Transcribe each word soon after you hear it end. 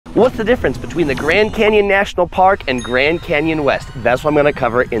What's the difference between the Grand Canyon National Park and Grand Canyon West? That's what I'm gonna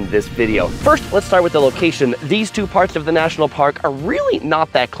cover in this video. First, let's start with the location. These two parts of the national park are really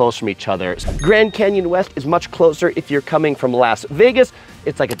not that close from each other. Grand Canyon West is much closer if you're coming from Las Vegas.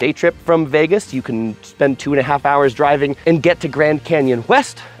 It's like a day trip from Vegas. You can spend 2.5 hours driving and get to Grand Canyon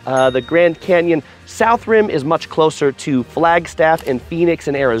West. The Grand Canyon South Rim is much closer to Flagstaff and Phoenix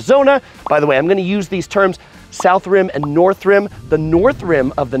in Arizona. By the way, I'm gonna use these terms South Rim and North Rim. The North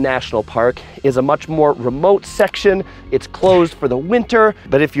Rim of the national park is a much more remote section. It's closed for the winter,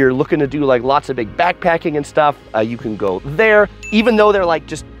 but if you're looking to do like lots of big backpacking and stuff, you can go there. Even though they're like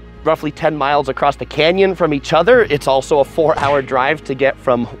just roughly 10 miles across the canyon from each other, it's also a 4-hour drive to get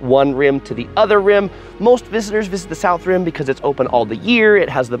from one rim to the other rim. Most visitors visit the South Rim because it's open all the year. It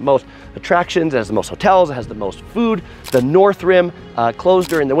has the most attractions, it has the most hotels, it has the most food. The North Rim closed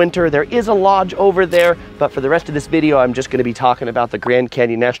during the winter. There is a lodge over there, but for the rest of this video, I'm just gonna be talking about the Grand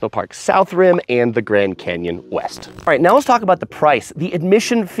Canyon National Park South Rim and the Grand Canyon West. All right, now let's talk about the price. The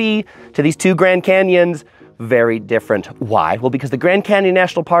admission fee to these two Grand Canyons, very different. Why? Well, because the Grand Canyon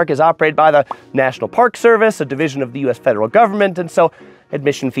National Park is operated by the National Park Service, a division of the US federal government, and so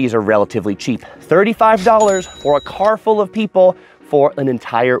admission fees are relatively cheap. $35 for a car full of people for an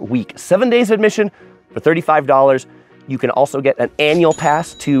entire week. 7 days admission for $35. You can also get an annual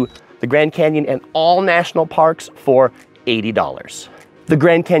pass to the Grand Canyon and all national parks for $80. The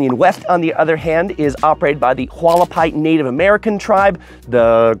Grand Canyon West, on the other hand, is operated by the Hualapai Native American tribe.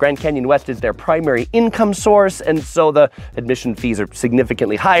 The Grand Canyon West is their primary income source, and so the admission fees are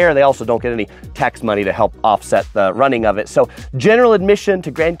significantly higher. They also don't get any tax money to help offset the running of it. So general admission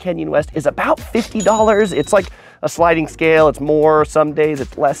to Grand Canyon West is about $50. It's like a sliding scale. It's more some days,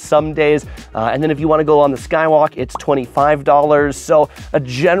 it's less some days. And then if you want to go on the Skywalk, it's $25. So a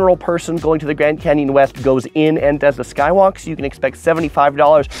general person going to the Grand Canyon West goes in and does the Skywalk, so you can expect $75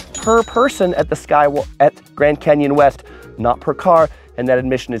 per person at the Skywalk at Grand Canyon West, not per car. And that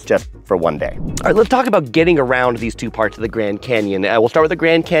admission is just for 1 day. All right, let's talk about getting around these two parts of the Grand Canyon. We'll start with the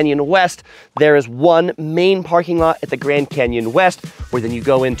Grand Canyon West. There is one main parking lot at the Grand Canyon West, where then you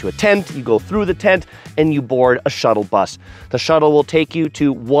go into a tent, you go through the tent, and you board a shuttle bus. The shuttle will take you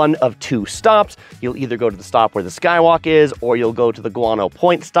to one of two stops. You'll either go to the stop where the Skywalk is, or you'll go to the Guano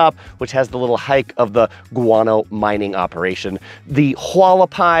Point stop, which has the little hike of the guano mining operation. The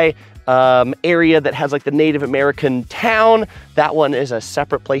Hualapai area that has like the Native American town, that one is a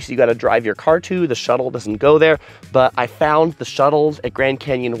separate place you got to drive your car to. The shuttle doesn't go there, but I found the shuttles at Grand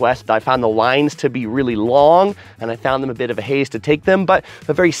Canyon West. I found the lines to be really long, and I found them a bit of a haze to take them, but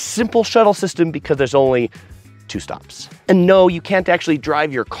a very simple shuttle system because there's only 2 stops. And no, you can't actually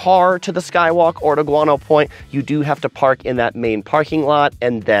drive your car to the Skywalk or to Guano Point. You do have to park in that main parking lot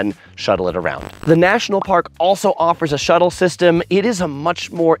and then shuttle it around. The national park also offers a shuttle system. It is a much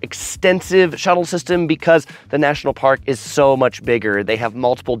more extensive shuttle system because the national park is so much bigger. They have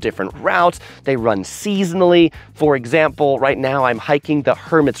multiple different routes. They run seasonally. For example, right now I'm hiking the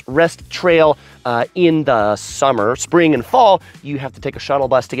Hermit's Rest Trail in the summer, spring and fall. You have to take a shuttle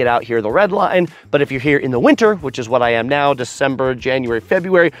bus to get out here, the red line. But if you're here in the winter, which is what I am now, December, January,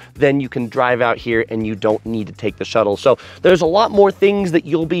 February, then you can drive out here and you don't need to take the shuttle. So there's a lot more things that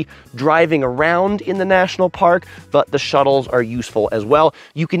you'll be driving around in the national park, but the shuttles are useful as well.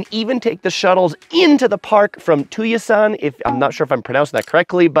 You can even take the shuttles into the park from Tucson, I'm not sure if I'm pronouncing that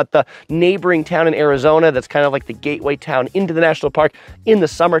correctly, but the neighboring town in Arizona that's kind of like the gateway town into the national park. In the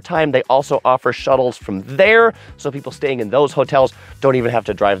summertime, they also offer shuttles from there, so people staying in those hotels don't even have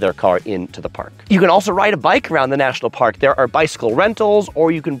to drive their car into the park. You can also ride a bike around the national park. There are bicycle rentals,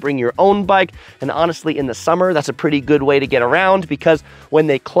 or you can bring your own bike, and honestly, in the summer, that's a pretty good way to get around because when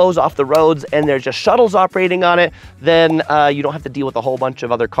they close off the roads and there's just shuttles operating on it, then you don't have to deal with a whole bunch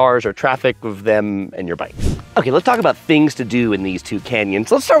of other cars or traffic with them and your bike. Okay, let's talk about things to do in these two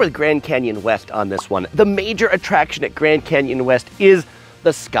canyons. Let's start with Grand Canyon West on this one. The major attraction at Grand Canyon West is the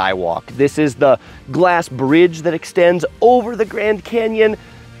Skywalk. This is the glass bridge that extends over the Grand Canyon.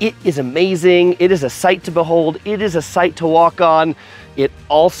 It is amazing. It is a sight to behold. It is a sight to walk on. It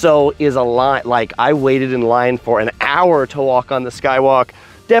also is a line, like I waited in line for an hour to walk on the Skywalk.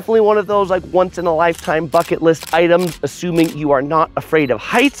 Definitely one of those like once in a lifetime bucket list items, assuming you are not afraid of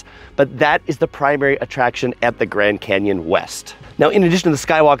heights, but that is the primary attraction at the Grand Canyon West. Now, in addition to the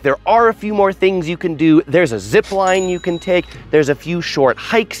Skywalk, there are a few more things you can do. There's a zip line you can take. There's a few short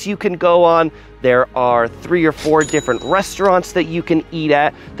hikes you can go on. There are 3 or 4 different restaurants that you can eat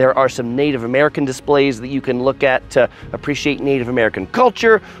at. There are some Native American displays that you can look at to appreciate Native American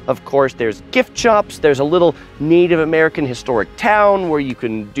culture. Of course, there's gift shops. There's a little Native American historic town where you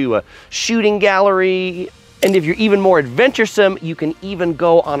can do a shooting gallery. And if you're even more adventuresome, you can even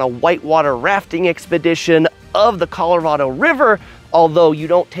go on a whitewater rafting expedition of the Colorado River, although you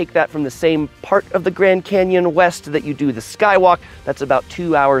don't take that from the same part of the Grand Canyon West that you do the Skywalk. That's about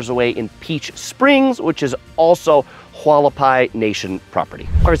 2 hours away in Peach Springs, which is also Hualapai Nation property.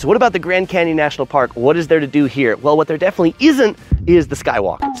 All right, so what about the Grand Canyon National Park? What is there to do here? Well, what there definitely isn't is the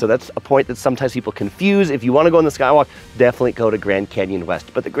Skywalk. So that's a point that sometimes people confuse. If you want to go on the Skywalk, definitely go to Grand Canyon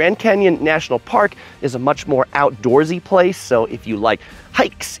West. But the Grand Canyon National Park is a much more outdoorsy place. So if you like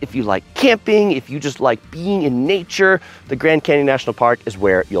hikes, if you like camping, if you just like being in nature, the Grand Canyon National Park is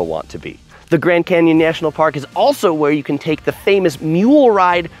where you'll want to be. The Grand Canyon National Park is also where you can take the famous mule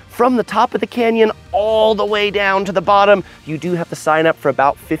ride from the top of the canyon all the way down to the bottom. You do have to sign up for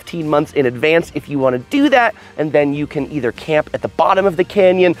about 15 months in advance if you want to do that, and then you can either camp at the bottom of the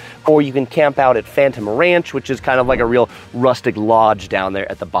canyon or you can camp out at Phantom Ranch, which is kind of like a real rustic lodge down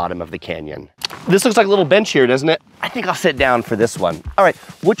there at the bottom of the canyon. This looks like a little bench here, doesn't it? I think I'll sit down for this one. All right,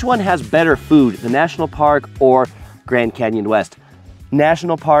 which one has better food, the National Park or Grand Canyon West?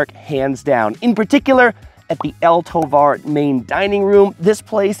 National Park, hands down. In particular, at the El Tovar main dining room. This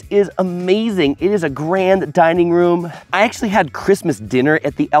place is amazing. It is a grand dining room. I actually had Christmas dinner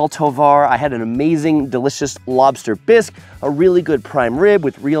at the El Tovar. I had an amazing, delicious lobster bisque, a really good prime rib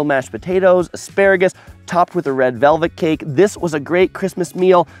with real mashed potatoes, asparagus, topped with a red velvet cake. This was a great Christmas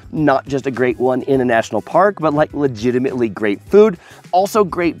meal, not just a great one in a national park, but like legitimately great food. Also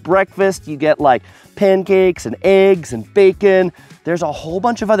great breakfast. You get like pancakes and eggs and bacon. There's a whole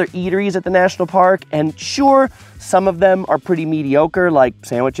bunch of other eateries at the national park, and sure, some of them are pretty mediocre, like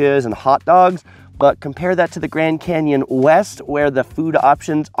sandwiches and hot dogs, but compare that to the Grand Canyon West, where the food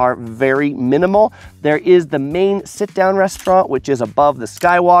options are very minimal. There is the main sit-down restaurant, which is above the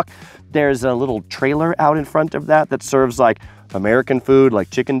Skywalk. There's a little trailer out in front of that serves like American food,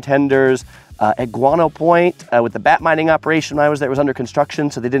 like chicken tenders. At Guano Point, with the bat mining operation when I was there, it was under construction,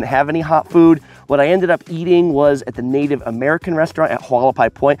 so they didn't have any hot food. What I ended up eating was at the Native American restaurant at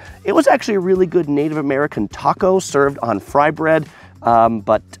Hualapai Point. It was actually a really good Native American taco served on fry bread,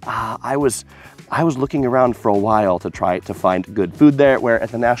 but I was looking around for a while to try to find good food there, where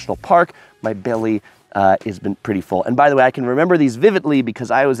at the national park, my belly has been pretty full. And by the way, I can remember these vividly because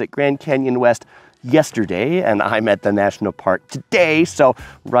I was at Grand Canyon West yesterday and I'm at the national park today, so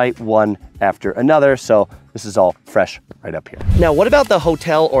right one after another, so this is all fresh right up here. Now, what about the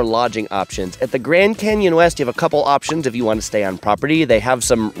hotel or lodging options? At the Grand Canyon West, you have a couple options if you want to stay on property. They have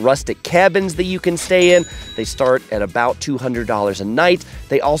some rustic cabins that you can stay in. They start at about $200 a night.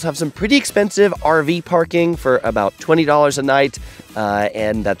 They also have some pretty expensive RV parking for about $20 a night.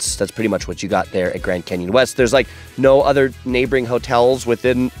 And that's pretty much what you got there at Grand Canyon West. There's like no other neighboring hotels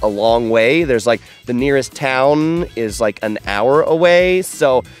within a long way. There's like the nearest town is like an hour away.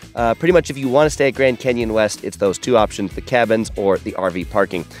 So pretty much if you want to stay at Grand Canyon West, it's those two options, the cabins or the RV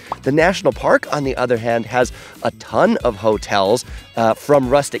parking. The national park, on the other hand, has a ton of hotels, from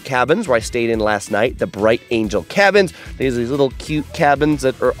rustic cabins where I stayed in last night, the Bright Angel cabins. There's these little cute cabins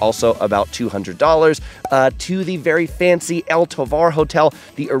that are also about $200, to the very fancy El Tovar Hotel,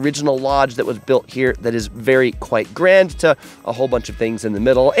 the original lodge that was built here that is very quite grand, to a whole bunch of things in the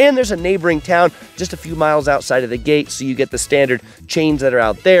middle. And there's a neighboring town just a few miles outside of the gate, so you get the standard chains that are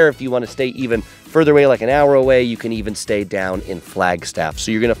out there. If you want to stay even further away, like an hour away, you can even stay down in Flagstaff.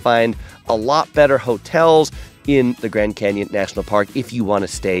 So you're going to find a lot better hotels in the Grand Canyon National Park if you want to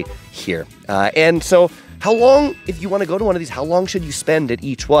stay here. And so how long, if you want to go to one of these, how long should you spend at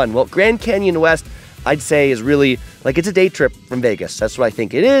each one? Well, Grand Canyon West, I'd say, is really like, it's a day trip from Vegas. That's what I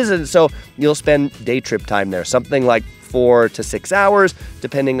think it is. And so you'll spend day trip time there, something like 4 to 6 hours,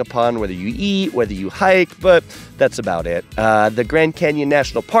 depending upon whether you eat, whether you hike, but that's about it. The Grand Canyon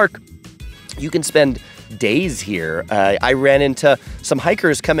National Park, you can spend days here. I ran into some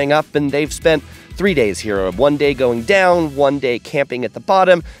hikers coming up and they've spent 3 days here, 1 day going down, 1 day camping at the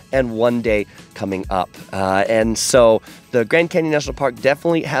bottom, and 1 day coming up. And so the Grand Canyon National Park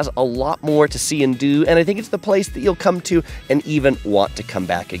definitely has a lot more to see and do, and I think it's the place that you'll come to and even want to come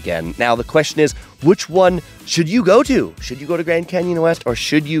back again. Now, the question is, which one should you go to? Should you go to Grand Canyon West, or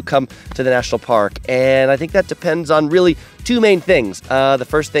should you come to the national park? And I think that depends on really two main things. The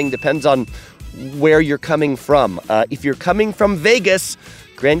first thing depends on where you're coming from. If you're coming from Vegas,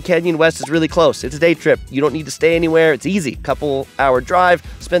 Grand Canyon West is really close. It's a day trip. You don't need to stay anywhere. It's easy. Couple-hour drive,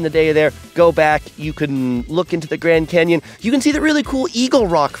 spend the day there, go back. You can look into the Grand Canyon. You can see the really cool Eagle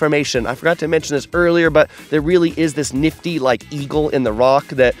Rock Formation. I forgot to mention this earlier, but there really is this nifty like eagle in the rock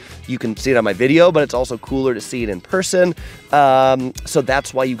that you can see it on my video, but it's also cooler to see it in person. So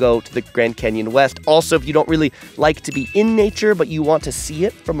that's why you go to the Grand Canyon West. Also, if you don't really like to be in nature, but you want to see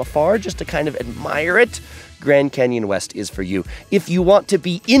it from afar just to kind of admire it, Grand Canyon West is for you. If you want to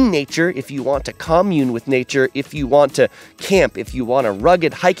be in nature, if you want to commune with nature, if you want to camp, if you want a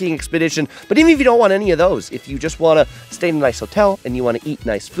rugged hiking expedition, but even if you don't want any of those, if you just want to stay in a nice hotel and you want to eat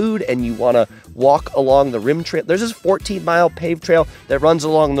nice food and you want to walk along the rim trail, there's this 14-mile paved trail that runs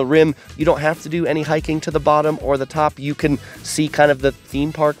along the rim. You don't have to do any hiking to the bottom or the top. You can see kind of the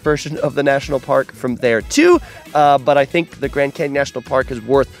theme park version of the national park from there too, but I think the Grand Canyon National Park is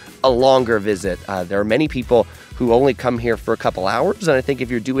worth a longer visit. There are many people who only come here for a couple hours, and I think if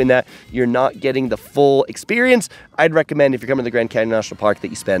you're doing that, you're not getting the full experience. I'd recommend, if you're coming to the Grand Canyon National Park, that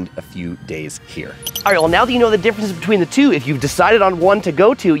you spend a few days here. All right, well, now that you know the difference between the two, if you've decided on one to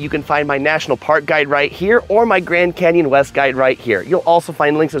go to, you can find my National Park guide right here or my Grand Canyon West guide right here. You'll also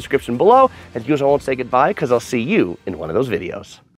find links in the description below. As usual, I won't say goodbye because I'll see you in one of those videos.